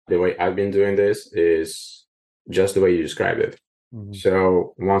the way I've been doing this is just the way you described it. Mhm.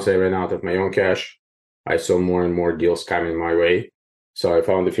 So once I ran out of my own cash, I saw more and more deals coming my way. So I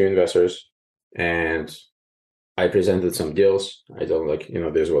found a few investors and I presented some deals. I told them, like,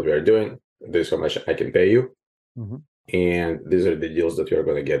 this is what we are doing. This is how much I can pay you. Mhm. And these are the deals that you're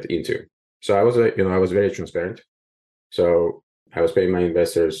going to get into. So I was very transparent. So I was paying my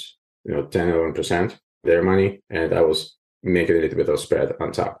investors, 10, 11% their money, and I was making a little bit of spread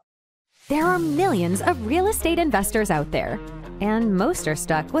on top. There are millions of real estate investors out there, and most are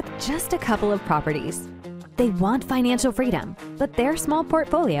stuck with just a couple of properties. They want financial freedom, but their small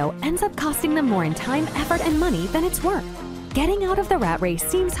portfolio ends up costing them more in time, effort, and money than it's worth. Getting out of the rat race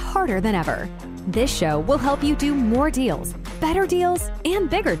seems harder than ever. This show will help you do more deals, better deals, and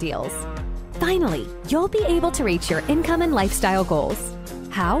bigger deals. Finally, you'll be able to reach your income and lifestyle goals.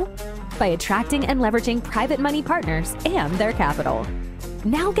 How? By attracting and leveraging private money partners and their capital.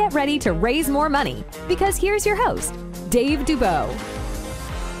 Now get ready to raise more money, because here's your host, Dave Dubow.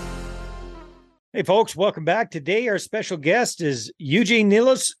 Hey, folks, welcome back. Today, our special guest is Eugene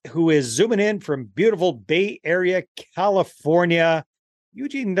Nilus, who is zooming in from beautiful Bay Area, California.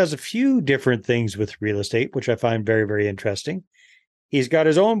 Eugene does a few different things with real estate, which I find very, very interesting. He's got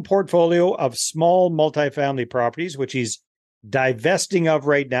his own portfolio of small multifamily properties, which he's divesting of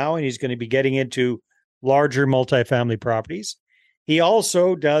right now, and he's going to be getting into larger multifamily properties. He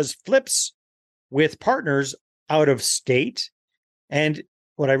also does flips with partners out of state. And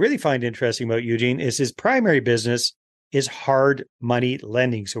what I really find interesting about Eugene is his primary business is hard money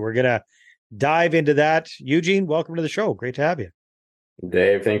lending. So we're going to dive into that. Eugene, welcome to the show. Great to have you.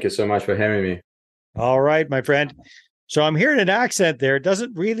 Dave, thank you so much for having me. All right, my friend. So I'm hearing an accent there. It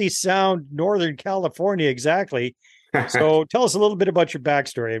doesn't really sound Northern California exactly. So tell us a little bit about your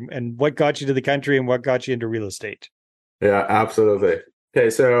backstory and what got you to the country and what got you into real estate. Yeah, absolutely. Okay,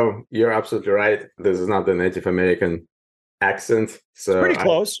 so you're absolutely right. This is not the Native American accent. So Pretty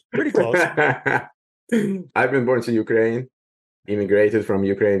close. Pretty close. I've been born to Ukraine, immigrated from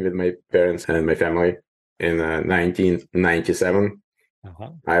Ukraine with my parents and my family in 1997. Uh-huh.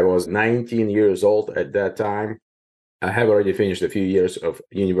 I was 19 years old at that time. I have already finished a few years of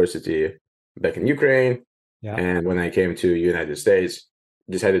university back in Ukraine. Yeah. And when I came to United States,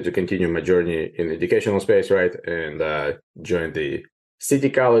 decided to continue my journey in the educational space, right? And joined the city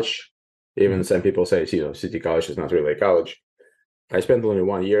college. Even some people say, city college is not really a college. I spent only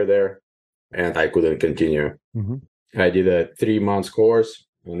 1 year there and I couldn't continue. Mm-hmm. I did a 3-month course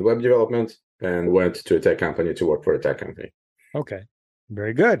in web development and went to a tech company to work for a tech company. Okay.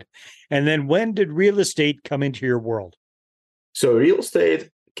 Very good. And then when did real estate come into your world? So real estate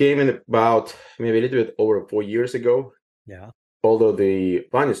came in about maybe a little bit over 4 years ago. Yeah. Although the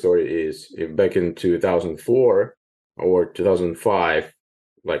funny story is back in 2004 or 2005,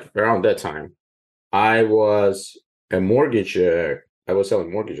 like around that time, I was I was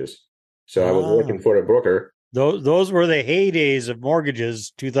selling mortgages. So I was working for a broker. Those were the heydays of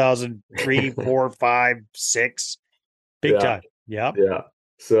mortgages, 2003, 4, 5, 6. Big time. Yeah. Yeah.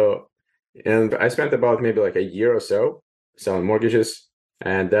 So, and I spent about maybe like a year or so selling mortgages.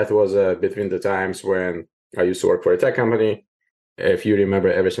 And that was between the times when I used to work for a tech company. If you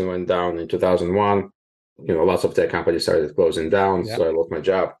remember, everything went down in 2001. Lots of tech companies started closing down. Yep. So I lost my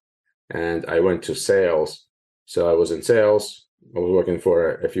job and I went to sales. So I was in sales. I was working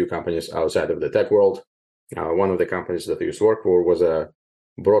for a few companies outside of the tech world. One of the companies that I used to work for was a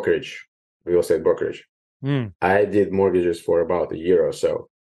brokerage, real estate brokerage. I did mortgages for about a year or so.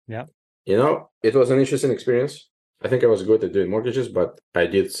 Yeah. It was an interesting experience. I think I was good at doing mortgages, but I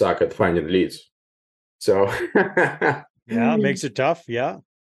did suck at finding leads. So yeah, makes it tough. Yeah.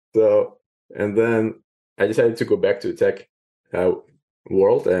 So, and then I decided to go back to the tech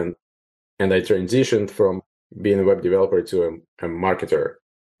world, and I transitioned from being a web developer to a marketer.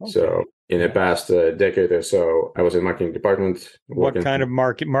 Okay. So in the past decade or so, I was in marketing department. What kind of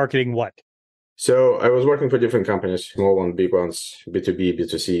marketing? What? So I was working for different companies, small ones, big ones, B2B,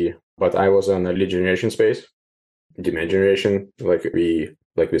 B2C, but I was on the lead generation space, demand generation, like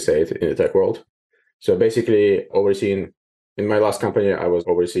we say it in the tech world. So basically in my last company, I was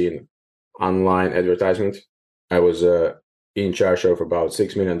overseeing online advertisement. I was in charge of about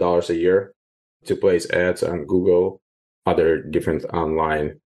 $6 million a year to place ads on Google, other different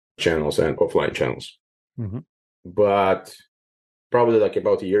online channels and offline channels. Mm-hmm. But probably like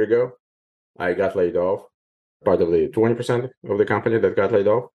about a year ago, I got laid off, part of the 20% of the company that got laid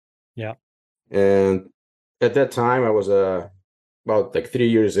off. Yeah. And at that time, I was about like 3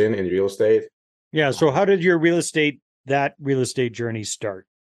 years in real estate. Yeah. So how did your real estate journey start?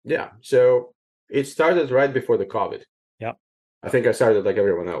 Yeah. So it started right before the COVID. Yeah. I think I started like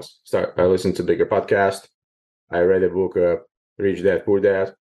everyone else. I listened to bigger podcasts. I read a book, Rich Dad, Poor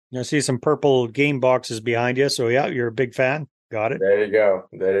Dad. I see some purple game boxes behind you. So yeah, you're a big fan. Got it. There you go.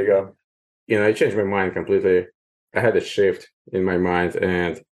 There you go. It changed my mind completely. I had a shift in my mind,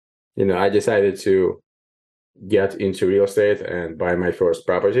 and, I decided to get into real estate and buy my first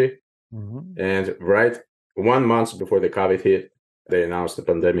property. Mm-hmm. And right 1 month before the COVID hit, they announced the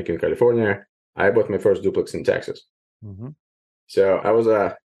pandemic in California. I bought my first duplex in Texas. Mm-hmm. So I was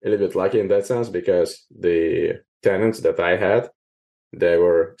a little bit lucky in that sense, because the tenants that I had, they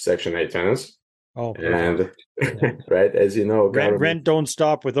were Section 8 tenants. Oh, perfect. And right, as you know, rent don't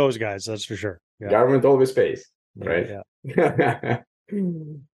stop with those guys. That's for sure. Yeah. Government always pays, right? Yeah.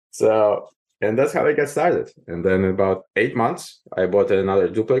 So, and that's how I got started. And then in about 8 months, I bought another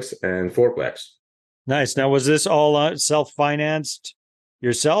duplex and fourplex. Nice. Now, was this all self-financed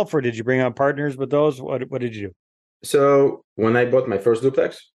yourself, or did you bring on partners with those? What did you do? So when I bought my first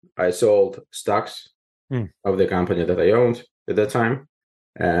duplex, I sold stocks of the company that I owned at that time,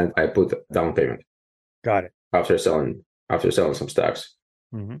 and I put down payment. Got it. After selling some stocks.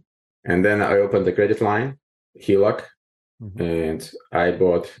 Mm-hmm. And then I opened the credit line, HELOC, and I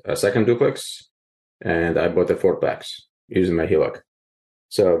bought a second duplex, and I bought a fourplex using my HELOC.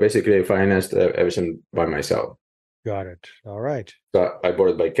 So basically, I financed everything by myself. Got it. All right. So I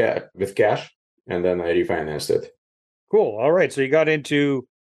bought it with cash, and then I refinanced it. Cool. All right. So you got into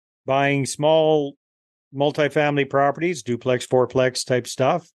buying small multifamily properties, duplex, fourplex type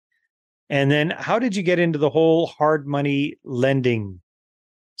stuff. And then how did you get into the whole hard money lending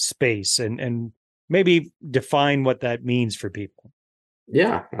space, and maybe define what that means for people?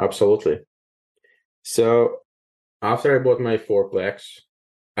 Yeah, absolutely. So after I bought my fourplex,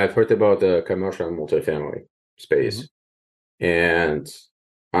 I've heard about the commercial multifamily space. And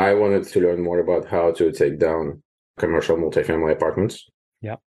I wanted to learn more about how to take down commercial multifamily apartments.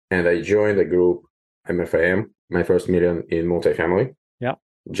 Yeah. And I joined the group MFIM, My First Million in Multifamily. Yeah.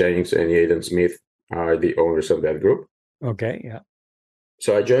 Jennings and Yaden Smith are the owners of that group. Okay. Yeah.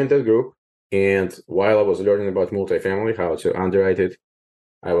 So I joined that group. And while I was learning about multifamily, how to underwrite it,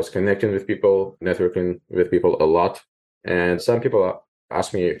 I was connecting with people, networking with people a lot. And some people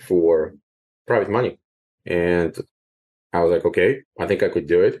asked me for private money. And I was like, okay, I think I could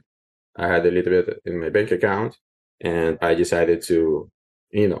do it. I had a little bit in my bank account, and I decided to,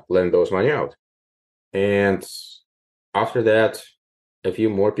 lend those money out. And after that, a few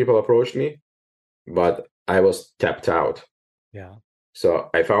more people approached me, but I was tapped out. Yeah. So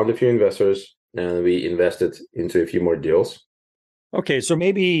I found a few investors, and we invested into a few more deals. Okay, so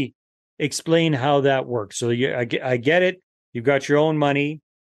maybe explain how that works. So I get it. You've got your own money.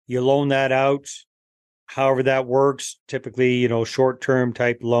 You loan that out. However that works, typically, short-term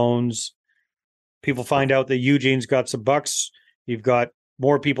type loans. People find out that Eugene's got some bucks. You've got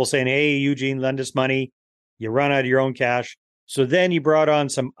more people saying, hey, Eugene, lend us money. You run out of your own cash. So then you brought on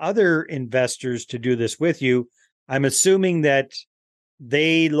some other investors to do this with you. I'm assuming that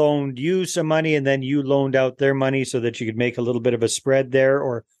they loaned you some money and then you loaned out their money so that you could make a little bit of a spread there,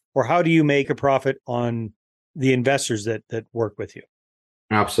 or how do you make a profit on the investors that work with you?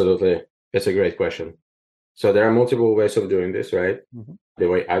 Absolutely. That's a great question. So there are multiple ways of doing this, right? The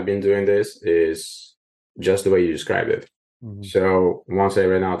way I've been doing this is just the way you described it. So once I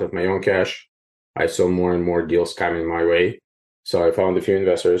ran out of my own cash, I saw more and more deals coming my way. So I found a few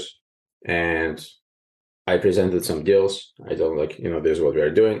investors and I presented some deals. I told them, this is what we are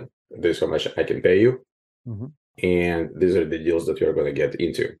doing. This is how much I can pay you. And these are the deals that we're going to get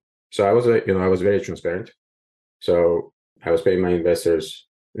into. So I was, I was very transparent. So I was paying my investors,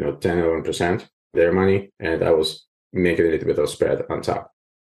 10, 11% their money, and I was making a little bit of spread on top.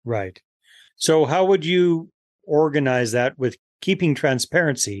 Right. So how would you organize that with keeping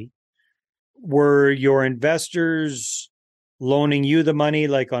transparency? Were your investors loaning you the money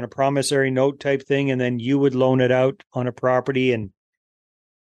like on a promissory note type thing, and then you would loan it out on a property,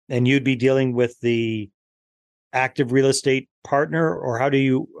 and you'd be dealing with the active real estate partner? Or how do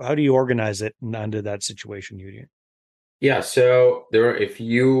you organize it under that situation, Eugene? Yeah, so there are a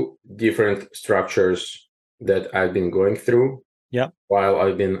few different structures that I've been going through while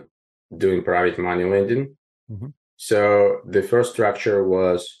I've been doing private money lending. So the first structure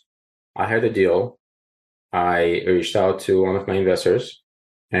was, I had a deal. I reached out to one of my investors,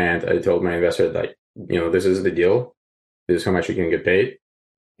 and I told my investor that, this is the deal. This is how much you can get paid.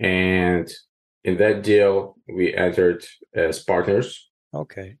 And in that deal, we entered as partners.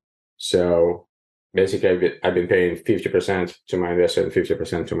 Okay. So basically, I've been paying 50% to my investor and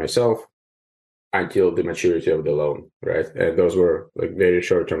 50% to myself until the maturity of the loan, right? And those were very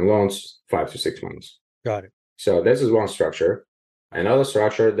short-term loans, 5 to 6 months. Got it. So this is one structure. Another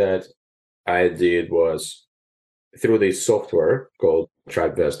structure that I did was through this software called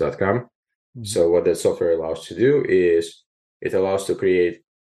tribevest.com. Mhm. So what that software allows to do is it allows to create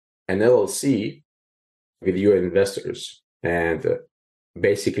an LLC with your investors. And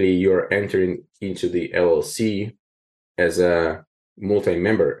basically, you're entering into the LLC as a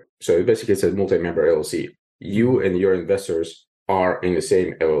multi-member. So basically, it's a multi-member LLC. You and your investors are in the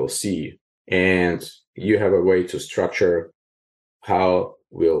same LLC, and you have a way to structure how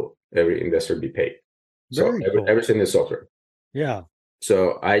will every investor be paid. So Very cool. everything is software. Yeah.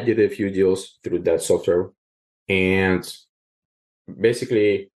 So I did a few deals through that software, and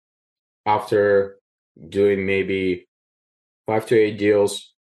basically after doing maybe 5 to 8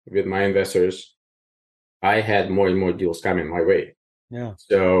 deals with my investors, I had more and more deals coming my way. Yeah.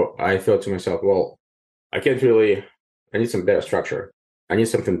 So I thought to myself, well, I need some better structure. I need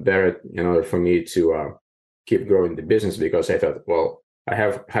something better in order for me to keep growing the business, because I thought, well, I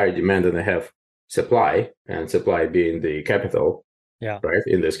have higher demand than I have supply, and supply being the capital, Yeah. right,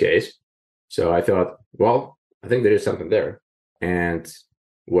 in this case. So I thought, well, I think there is something there. And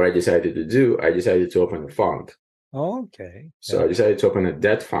what I decided to do, I decided to open a fund. Okay. So Yeah. I decided to open a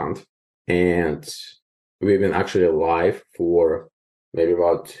debt fund, and we've been actually live for maybe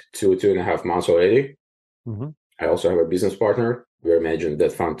about 2.5 months already. Mhm. I also have a business partner. We're managing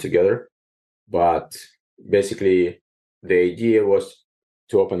that fund together. But basically, the idea was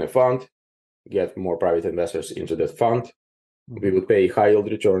to open a fund, get more private investors into that fund. We Mhm. would pay high yield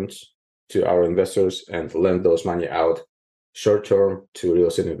returns to our investors and lend those money out short term to real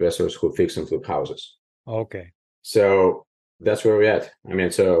estate investors who fix and flip houses. Okay. So that's where we're at. I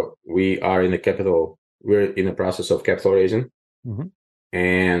mean, so we're in the process of capital raising, Mhm.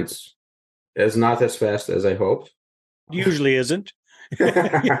 and it's not as fast as I hoped. Usually isn't.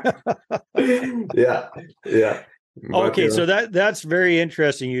 Yeah, yeah. But Okay, so that's very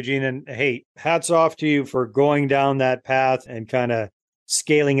interesting, Eugene. And hey, hats off to you for going down that path and kind of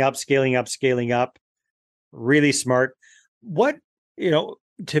scaling up, scaling up, scaling up. Really smart. What,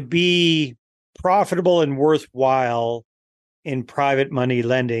 to be profitable and worthwhile in private money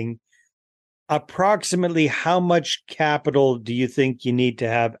lending, approximately how much capital do you think you need to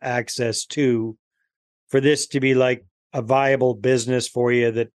have access to for this to be like a viable business for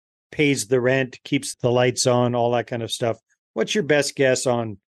you that pays the rent, keeps the lights on, all that kind of stuff? What's your best guess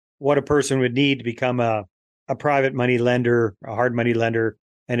on what a person would need to become a private money lender, a hard money lender,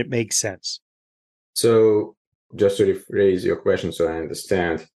 and it makes sense? So just to rephrase your question so I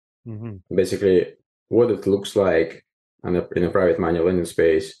understand, basically what it looks like in a private money lending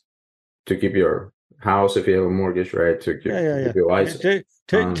space to keep your house, if you have a mortgage, right? To keep your lights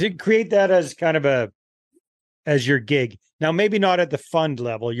To create that as kind of as your gig. Now, maybe not at the fund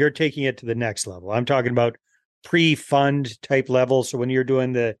level. You're taking it to the next level. I'm talking about pre-fund type level. So when you're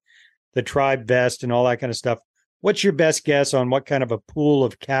doing the tribe vest and all that kind of stuff, what's your best guess on what kind of a pool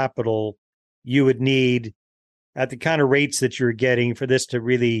of capital you would need at the kind of rates that you're getting for this to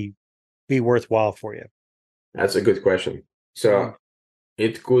really be worthwhile for you? That's a good question. So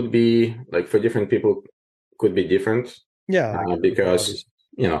it could be like for different people, could be different. Yeah, because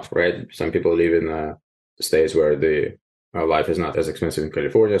right, some people live in states where the life is not as expensive in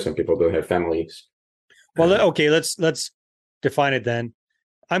California. Some people don't have families. Well, okay, let's define it then.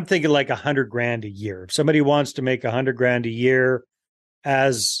 I'm thinking like $100,000 a year. If somebody wants to make $100,000 a year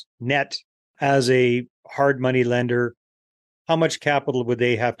as net, as a hard money lender, how much capital would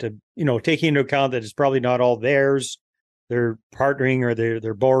they have to, taking into account that it's probably not all theirs, they're partnering or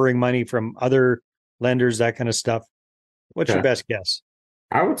they're borrowing money from other lenders, that kind of stuff. What's your best guess?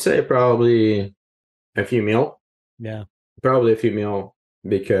 I would say probably a few mil. Yeah. Probably a few mil,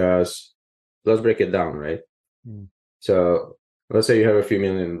 because let's break it down, right? So let's say you have a few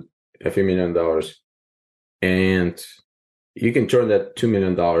million dollars, and you can turn that $2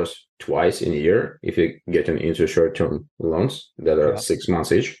 million twice in a year if you get into short-term loans that are 6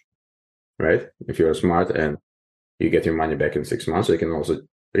 months each, right? If you're smart and you get your money back in 6 months, so you can also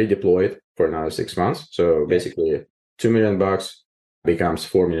redeploy it for another 6 months. So basically, $2 million becomes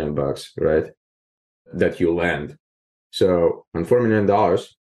 $4 million, right? That you lend. So on $4 million,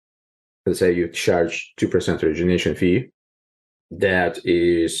 let's say you charge 2% origination fee. That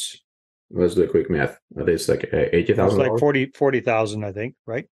is, let's do a quick math. It's like $80,000. It's like 40,000, I think,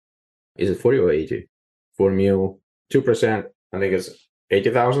 right? Is it 40 or 80? 4 mil, 2%. I think it's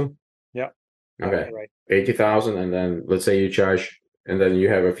 80,000. Yeah. Okay. Right. 80,000, and then let's say you charge, and then you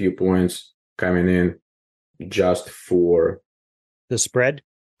have a few points coming in just for the spread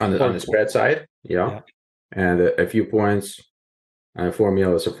on the spread side. Yeah. And a few points. 4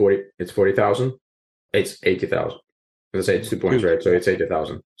 mil is it's 40,000. It's 80,000. let's say it's 2 points, right? So it's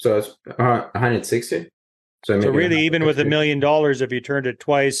 80,000. So it's 160. So really, even with $1 million, if you turned it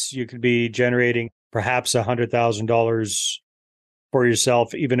twice, you could be generating perhaps $100,000 for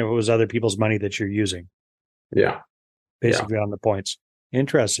yourself, even if it was other people's money that you're using. Yeah. Basically on the points.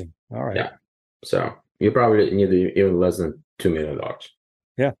 Interesting. All right. Yeah. So you probably need even less than $2 million.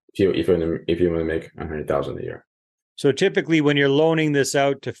 Yeah. If you want to make 100,000 a year. So typically when you're loaning this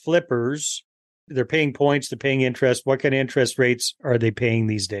out to flippers, they're paying points, they're paying interest. What kind of interest rates are they paying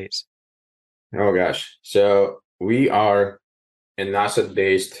these days? Oh gosh. So we are an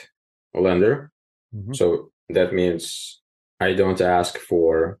asset-based lender. Mm-hmm. So that means I don't ask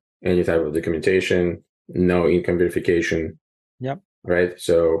for any type of documentation, no income verification. Yep. Right.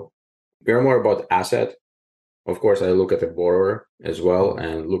 So we're more about asset. Of course, I look at the borrower as well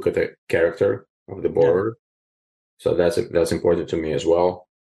and look at the character of the borrower. Yep. So that's important to me as well.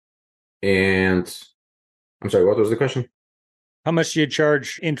 And I'm sorry, what was the question? How much do you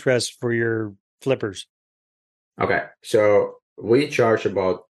charge interest for your flippers? Okay. So we charge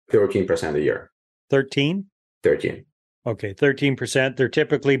about 13% a year. 13? 13. Okay, 13%. They're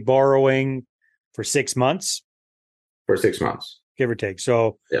typically borrowing for 6 months? For 6 months. Give or take.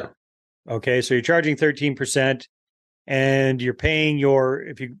 So, yeah. Okay, so you're charging 13% and you're paying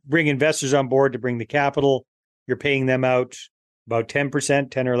if you bring investors on board to bring the capital, you're paying them out about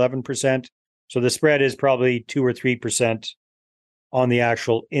 10%, 10 or 11%. So the spread is probably 2 or 3% on the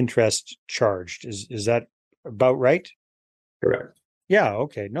actual interest charged. Is that about right? Correct. Yeah.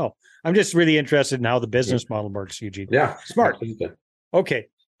 Okay. No, I'm just really interested in how the business model works, Eugene. Yeah. Smart. Absolutely. Okay.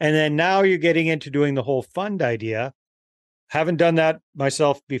 And then now you're getting into doing the whole fund idea. Haven't done that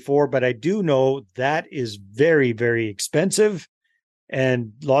myself before, but I do know that is very, very expensive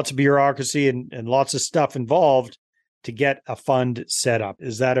and lots of bureaucracy and lots of stuff involved to get a fund set up.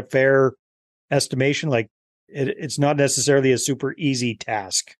 Is that a fair estimation? Like it's not necessarily a super easy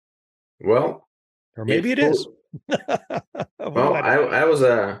task. Well, or maybe it is. Well, I was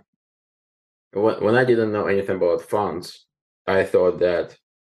when I didn't know anything about funds, I thought that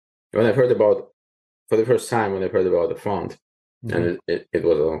when I heard about for the first time when I heard about the fund, and it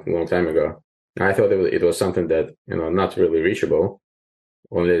was a long time ago, I thought it was something that not really reachable.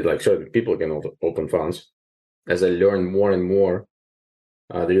 Only like certain people can open funds. As I learned more and more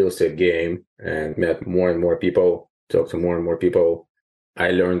the real estate game and met more and more people, talked to more and more people,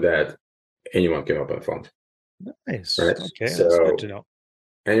 I learned that anyone can open a fund. Nice. Right? Okay, so that's good to know.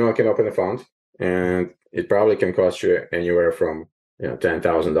 Anyone can open a fund, and it probably can cost you anywhere from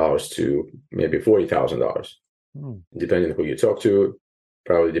 $10,000 to maybe $40,000, depending on who you talk to.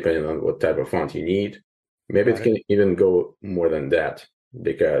 Probably depending on what type of fund you need. Maybe it can even go more than that.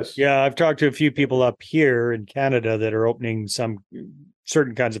 Because I've talked to a few people up here in Canada that are opening some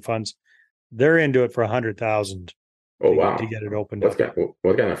certain kinds of funds. They're into it for $100,000. Oh wow! To get it opened up.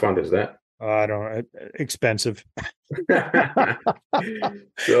 What kind of fund is that? I don't know. Expensive.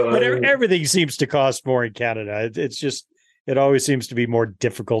 So, but everything seems to cost more in Canada. It's just it always seems to be more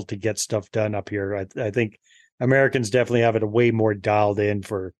difficult to get stuff done up here. I think Americans definitely have it way more dialed in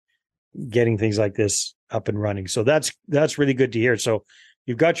for getting things like this up and running. So that's really good to hear. So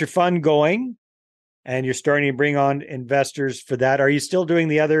you've got your fund going and you're starting to bring on investors for that. Are you still doing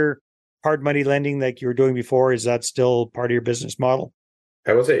the other hard money lending like you were doing before? Is that still part of your business model?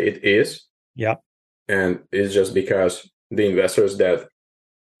 I would say it is. Yeah. And it's just because the investors that,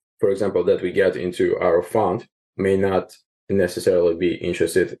 for example, that we get into our fund may not necessarily be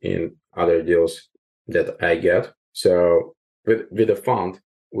interested in other deals that I get. So with the fund,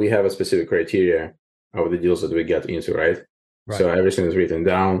 we have a specific criteria of the deals that we get into, right? So everything is written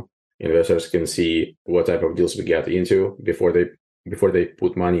down. Investors can see what type of deals we get into before they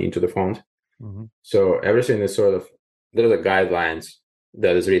put money into the fund. Mm-hmm. So everything is sort of, there's a guidelines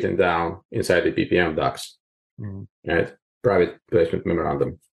that is written down inside the PPM docs, right? Private placement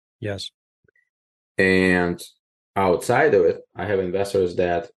memorandum. Yes. And outside of it, I have investors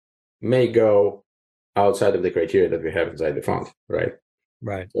that may go outside of the criteria that we have inside the fund, right?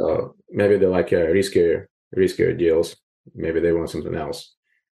 Right. So maybe they like riskier deals. Maybe they want something else.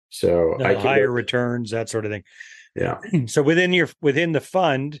 So higher returns, that sort of thing. Yeah. So within the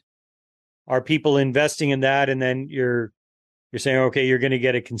fund, are people investing in that, and then you're saying, okay, you're going to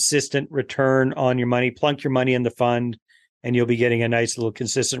get a consistent return on your money, plunk your money in the fund, and you'll be getting a nice little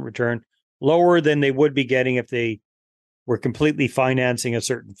consistent return, lower than they would be getting if they were completely financing a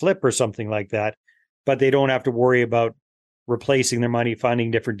certain flip or something like that. But they don't have to worry about replacing their money,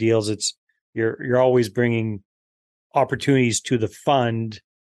 finding different deals. It's you're always bringing opportunities to the fund.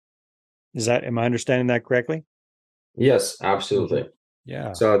 Am I understanding that correctly? Yes, absolutely.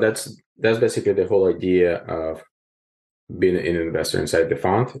 Yeah. So that's basically the whole idea of being an investor inside the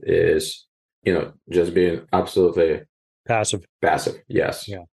fund is, just being absolutely Passive. Yes.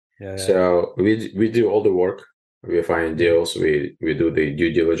 Yeah. So we do all the work. We find deals. We do the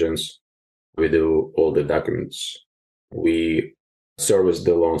due diligence. We do all the documents. We service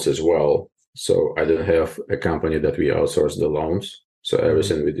the loans as well. So I don't have a company that we outsource the loans. So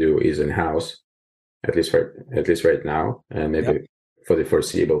everything we do is in-house, at least right now, and maybe for the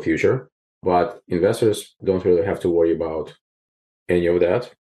foreseeable future. But investors don't really have to worry about any of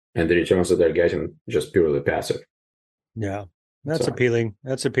that, and the returns that they're getting just purely passive. Yeah, that's appealing.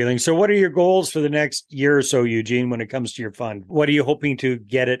 So what are your goals for the next year or so, Eugene, when it comes to your fund? What are you hoping to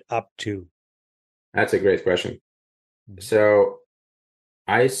get it up to? That's a great question. So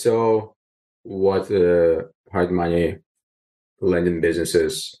I saw what hard money lending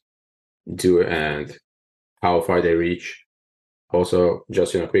businesses do and how far they reach. Also,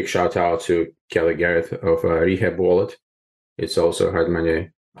 just quick shout out to Kelly Garrett of Rehab Wallet. It's also hard money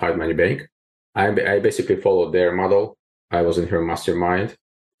bank. I basically followed their model. I was in her mastermind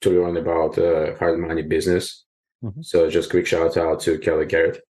to learn about hard money business. So just quick shout out to Kelly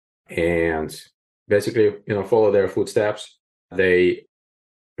Garrett, and basically follow their footsteps.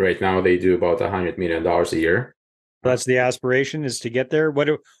 Right now they do about $100 million a year. That's the aspiration, is to get there.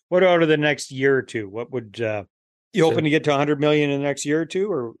 What out of the next year or two? What would you hoping to get to 100 million in the next year or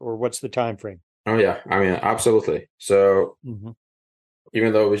two, or what's the time frame? Oh yeah, I mean, absolutely. So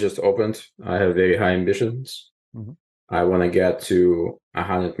even though we just opened, I have very high ambitions. I want to get to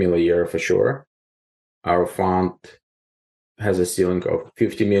 100 million a year for sure. Our fund has a ceiling of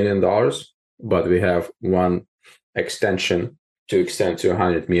 $50 million, but we have one extension to extend to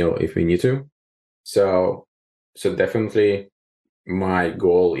 100 million if we need to. So definitely my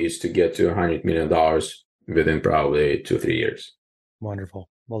goal is to get to $100 million within probably 2-3 years. Wonderful.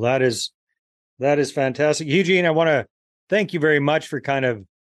 Well, that is fantastic. Eugene, I want to thank you very much for kind of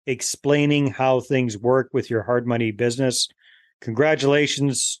explaining how things work with your hard money business.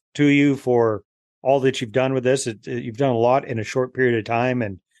 Congratulations to you for all that you've done with this. You've done a lot in a short period of time,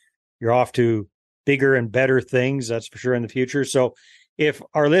 and you're off to bigger and better things, that's for sure, in the future. So if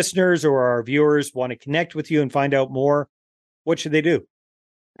our listeners or our viewers want to connect with you and find out more, what should they do?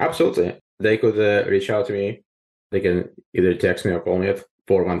 Absolutely. They could reach out to me. They can either text me or call me at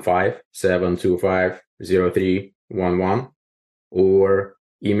 415-725-0311, or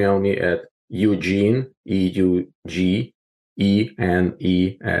email me at Eugene, EUGENE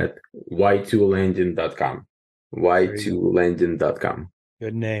at y2lending.com. y2lending.com.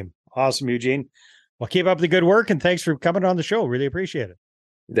 Good name. Awesome, Eugene. Well, keep up the good work, and thanks for coming on the show. Really appreciate it.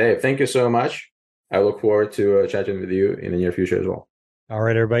 Dave, thank you so much. I look forward to chatting with you in the near future as well. All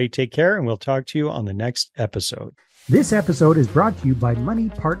right, everybody, take care, and we'll talk to you on the next episode. This episode is brought to you by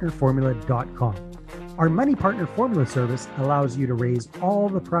MoneyPartnerFormula.com. Our Money Partner Formula service allows you to raise all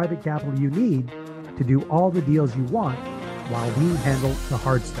the private capital you need to do all the deals you want while we handle the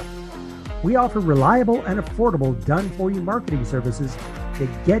hard stuff. We offer reliable and affordable done-for-you marketing services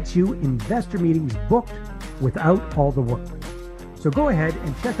that get you investor meetings booked without all the work. So go ahead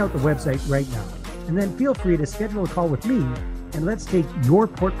and check out the website right now, and then feel free to schedule a call with me, and let's take your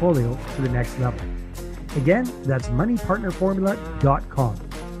portfolio to the next level. Again, that's MoneyPartnerFormula.com.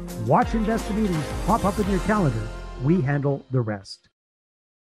 Watch investor meetings pop up in your calendar. We handle the rest.